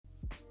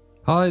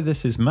Hi,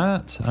 this is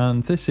Matt,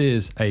 and this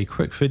is a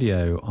quick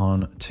video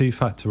on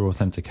two-factor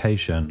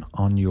authentication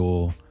on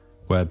your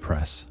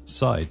WordPress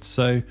site.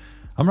 So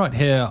I'm right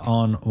here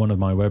on one of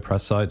my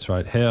WordPress sites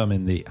right here. I'm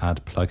in the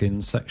Add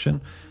Plugins section.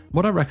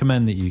 What I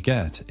recommend that you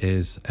get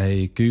is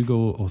a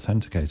Google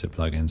Authenticator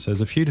plugin. So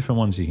there's a few different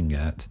ones you can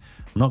get.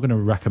 I'm not going to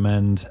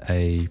recommend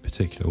a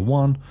particular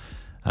one,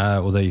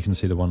 although you can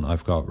see the one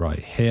I've got right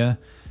here.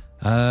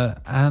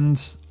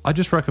 And I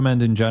just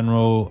recommend in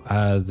general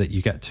that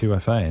you get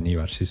 2FA and you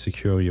actually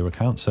secure your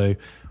account. So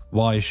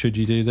why should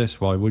you do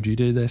this? Why would you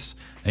do this?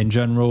 In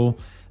general,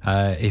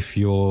 if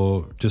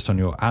you're just on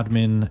your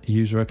admin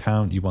user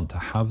account, you want to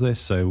have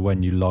this. So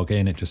when you log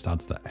in, it just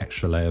adds that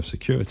extra layer of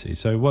security.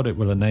 So what it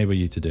will enable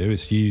you to do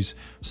is use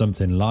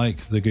something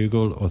like the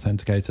Google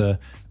Authenticator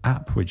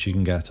app, which you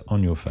can get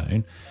on your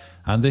phone.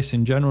 And this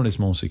in general is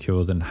more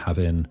secure than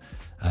having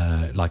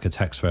like a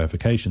text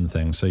verification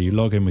thing. So you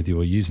log in with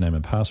your username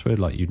and password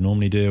like you'd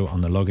normally do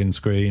on the login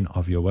screen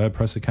of your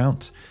WordPress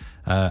account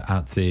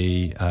at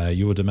the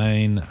your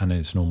domain, and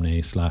it's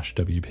normally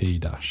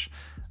 /wp-admin.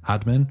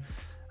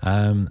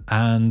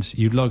 And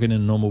you'd log in a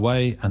normal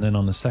way, and then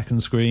on the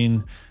second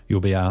screen you'll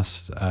be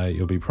asked,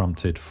 you'll be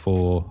prompted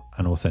for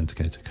an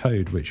authenticator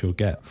code which you'll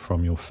get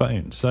from your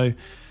phone. So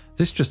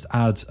this just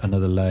adds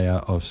another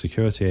layer of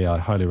security. I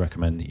highly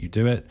recommend that you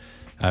do it.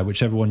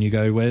 Whichever one you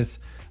go with,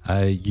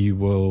 you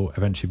will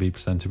eventually be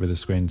presented with a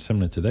screen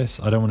similar to this.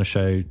 I don't want to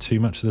show too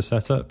much of the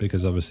setup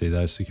because obviously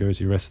there's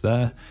security risks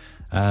there.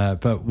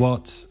 But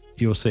what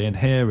you'll see in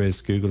here is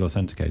Google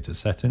Authenticator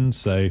settings.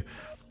 So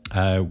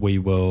we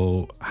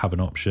will have an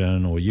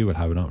option, or you will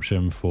have an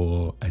option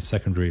for a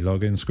secondary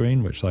login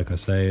screen, which, like I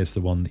say, is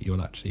the one that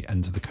you'll actually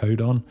enter the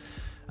code on.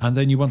 And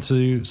then you want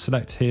to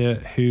select here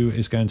who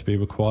is going to be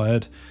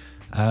required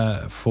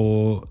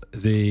for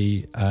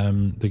the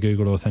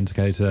Google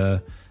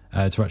Authenticator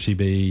to actually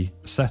be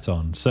set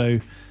on. So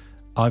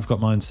I've got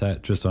mine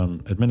set just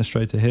on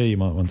administrator here. You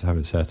might want to have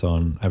it set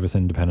on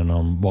everything depending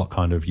on what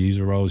kind of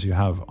user roles you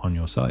have on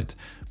your site,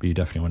 but you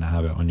definitely want to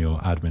have it on your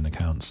admin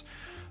accounts.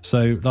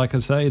 So like I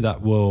say,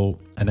 that will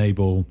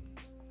enable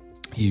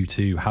you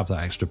to have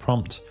that extra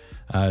prompt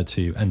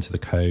to enter the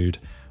code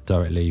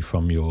directly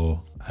from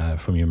your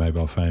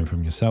mobile phone,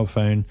 from your cell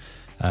phone.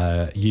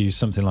 Use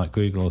something like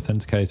Google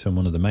Authenticator and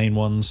one of the main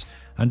ones,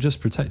 and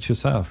just protect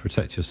yourself,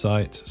 protect your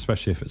site,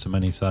 especially if it's a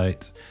mini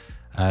site.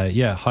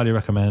 Yeah, highly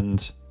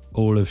recommend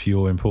all of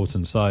your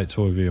important sites,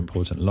 all of your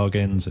important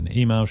logins and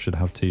emails should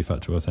have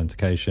two-factor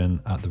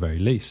authentication at the very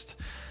least.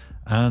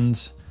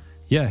 And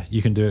yeah,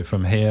 you can do it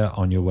from here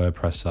on your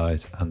WordPress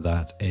site, and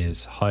that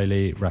is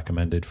highly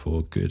recommended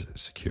for good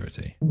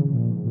security.